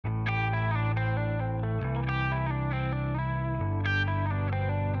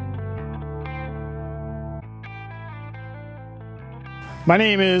My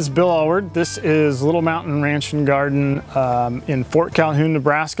name is Bill Allward. This is Little Mountain Ranch and Garden in Fort Calhoun,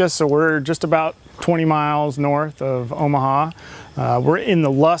 Nebraska. So we're just about 20 miles north of Omaha. We're in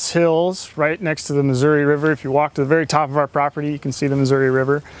the Luss Hills, right next to the Missouri River. If you walk to the very top of our property, you can see the Missouri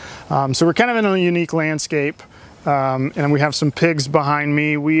River. So we're kind of in a unique landscape, and we have some pigs behind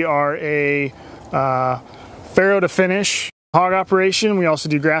me. We are a farrow to finish hog operation. We also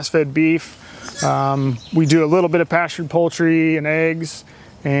do grass-fed beef. We do a little bit of pastured poultry and eggs,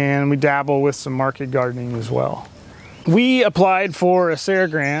 and we dabble with some market gardening as well. We applied for a SARE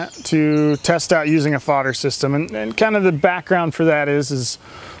grant to test out using a fodder system, and kind of the background for that is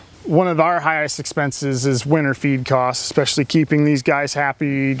one of our highest expenses is winter feed costs, especially keeping these guys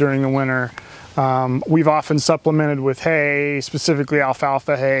happy during the winter. We've often supplemented with hay, specifically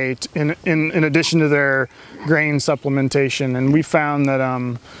alfalfa hay, in addition to their grain supplementation, and we found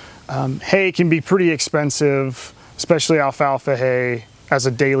that hay can be pretty expensive, especially alfalfa hay as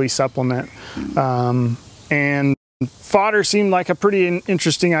a daily supplement. And fodder seemed like a pretty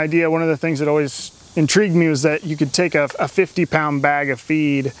interesting idea. One of the things that always intrigued me was that you could take a 50-pound bag of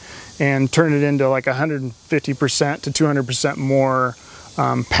feed and turn it into like 150% to 200% more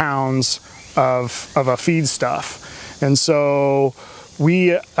pounds of a feed stuff. And so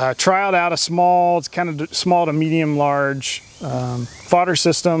we trialed out a small, it's kind of small to medium large fodder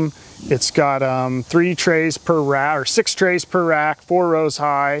system. It's got 3 trays per rack, or 6 trays per rack, 4 rows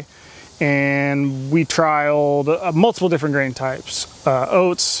high, and we trialed multiple different grain types: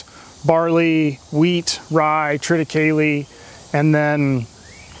 oats, barley, wheat, rye, triticale, and then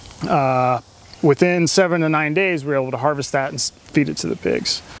within 7 to 9 days we were able to harvest that and feed it to the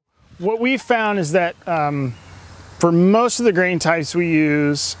pigs. What we found is that for most of the grain types we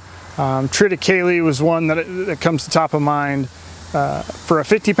use, triticale was one that comes to top of mind. For a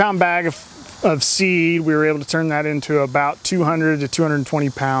 50-pound bag of seed, we were able to turn that into about 200 to 220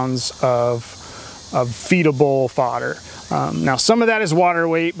 pounds of feedable fodder. Now, some of that is water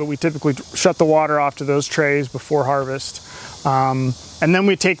weight, but we typically shut the water off to those trays before harvest. And then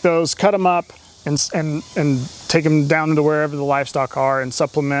we take those, cut them up, and take them down into wherever the livestock are and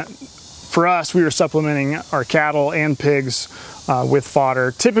supplement. For us, we were supplementing our cattle and pigs with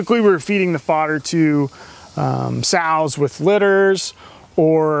fodder. Typically, we were feeding the fodder to sows with litters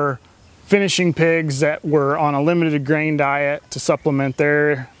or finishing pigs that were on a limited grain diet to supplement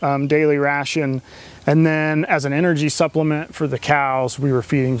their daily ration. And then as an energy supplement for the cows, we were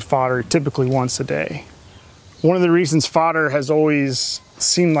feeding fodder typically once a day. One of the reasons fodder has always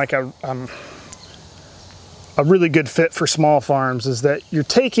seemed like a really good fit for small farms is that you're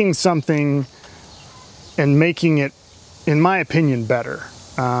taking something and making it, in my opinion, better.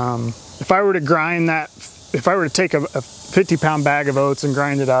 If I were to grind that, if I were to take a 50-pound bag of oats and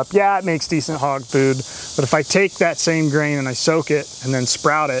grind it up, yeah, it makes decent hog food. But if I take that same grain and I soak it and then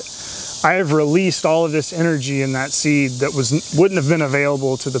sprout it, I have released all of this energy in that seed that wouldn't have been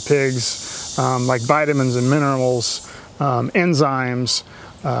available to the pigs, like vitamins and minerals, enzymes.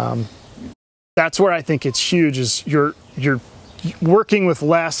 That's where I think it's huge, is you're working with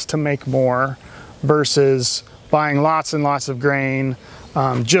less to make more versus buying lots and lots of grain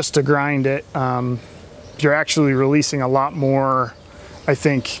just to grind it. You're actually releasing a lot more, I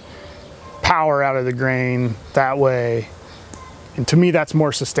think, power out of the grain that way. And to me, that's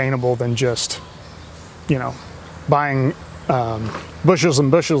more sustainable than just, you know, buying bushels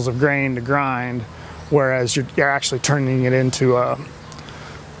and bushels of grain to grind, whereas you're actually turning it into a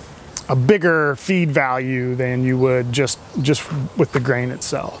bigger feed value than you would just with the grain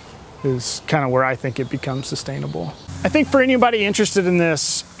itself. Is kind of where I think it becomes sustainable. I think for anybody interested in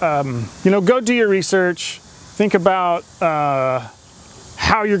this, you know, go do your research, think about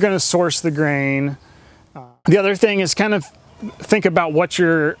how you're going to source the grain. The other thing is kind of think about what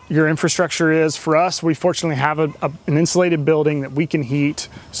your infrastructure is. For us, we fortunately have an insulated building that we can heat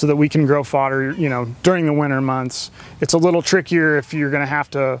so that we can grow fodder, you know, during the winter months. It's a little trickier if you're going to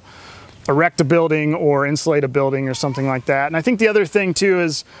have to erect a building or insulate a building or something like that. And I think the other thing too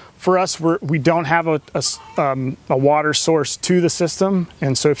is, for us, we don't have a water source to the system.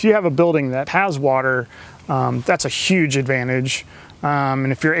 And so if you have a building that has water, that's a huge advantage.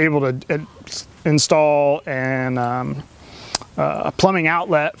 And if you're able to install a plumbing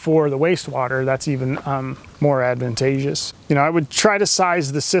outlet for the wastewater, that's even more advantageous. You know, I would try to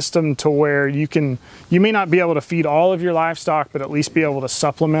size the system to where you may not be able to feed all of your livestock, but at least be able to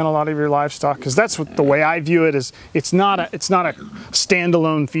supplement a lot of your livestock, because that's what the way I view it is. It's not a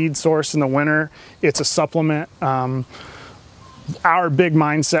standalone feed source in the winter. It's a supplement. Our big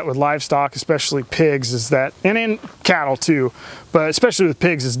mindset with livestock, especially pigs, is that, and in cattle too, but especially with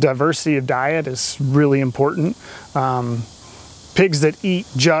pigs, is diversity of diet is really important. pigs that eat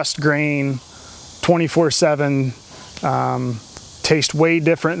just grain 24/7 taste way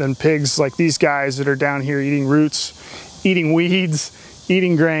different than pigs like these guys that are down here eating roots, eating weeds,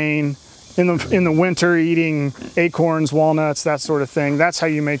 eating grain, in the winter eating acorns, walnuts, that sort of thing. That's how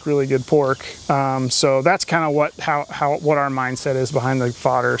you make really good pork. So that's kind of what our mindset is behind the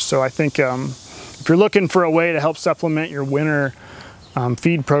fodder. So I think if you're looking for a way to help supplement your winter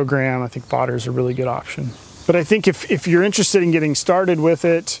feed program, I think fodder is a really good option. But I think if you're interested in getting started with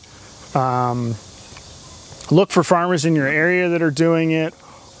it, look for farmers in your area that are doing it,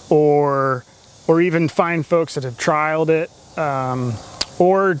 or even find folks that have trialed it,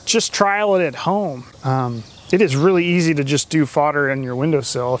 or just trial it at home. It is really easy to just do fodder in your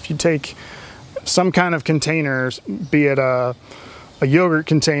windowsill. If you take some kind of container, be it a yogurt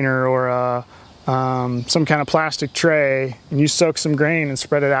container or some kind of plastic tray, and you soak some grain and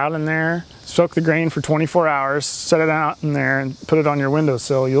spread it out in there, soak the grain for 24 hours, set it out in there and put it on your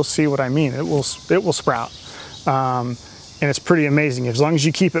windowsill, you'll see what I mean. It will sprout. And it's pretty amazing as long as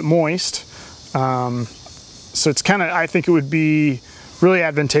you keep it moist. So it's kind of, I think it would be really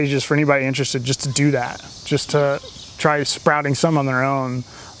advantageous for anybody interested just to do that, just to try sprouting some on their own,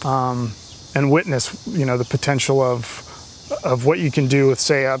 and witness, you know, the potential of what you can do with,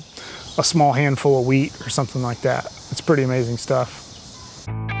 say, a small handful of wheat or something like that. It's pretty amazing stuff.